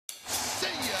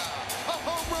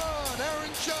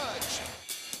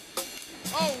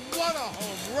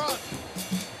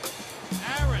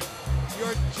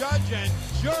judge and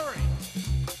jury.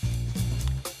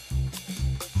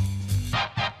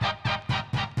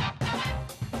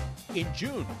 In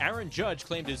June, Aaron Judge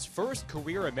claimed his first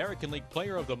career American League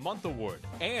Player of the Month award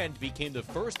and became the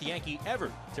first Yankee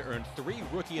ever to earn 3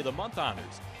 Rookie of the Month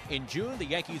honors. In June, the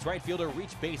Yankees right fielder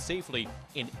reached base safely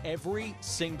in every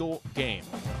single game.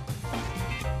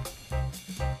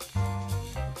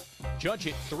 Judge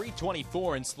hit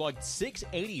 .324 and slugged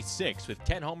 .686 with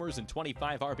 10 homers and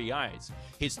 25 RBIs.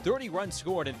 His 30 runs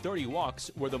scored and 30 walks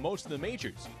were the most in the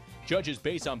majors. Judge's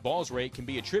base on balls rate can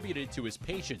be attributed to his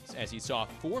patience, as he saw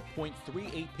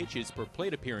 4.38 pitches per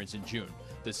plate appearance in June,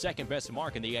 the second best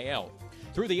mark in the AL.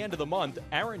 Through the end of the month,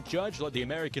 Aaron Judge led the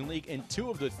American League in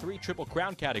 2 of the 3 Triple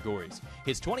Crown categories.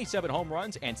 His 27 home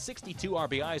runs and 62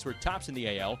 RBIs were tops in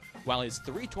the AL, while his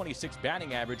 .326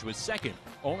 batting average was second,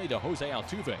 only to Jose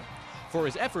Altuve. For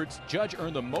his efforts, Judge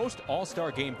earned the most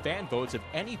All-Star Game fan votes of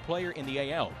any player in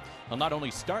the AL. He'll not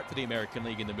only start for the American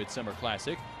League in the Midsummer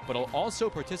Classic, but he'll also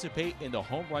participate in the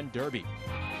Home Run Derby.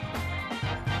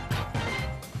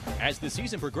 As the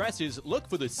season progresses, look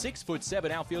for the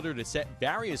 6'7" outfielder to set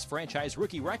various franchise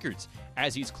rookie records,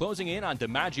 as he's closing in on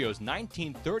DiMaggio's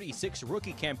 1936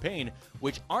 rookie campaign,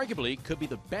 which arguably could be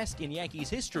the best in Yankees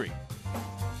history.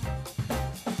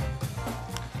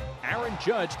 Aaron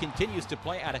Judge continues to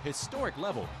play at a historic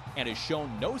level and has shown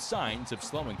no signs of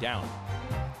slowing down.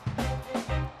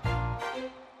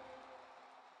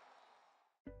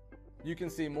 You can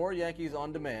see more Yankees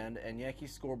On Demand and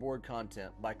Yankees Scoreboard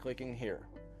content by clicking here.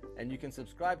 And you can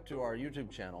subscribe to our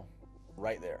YouTube channel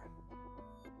right there.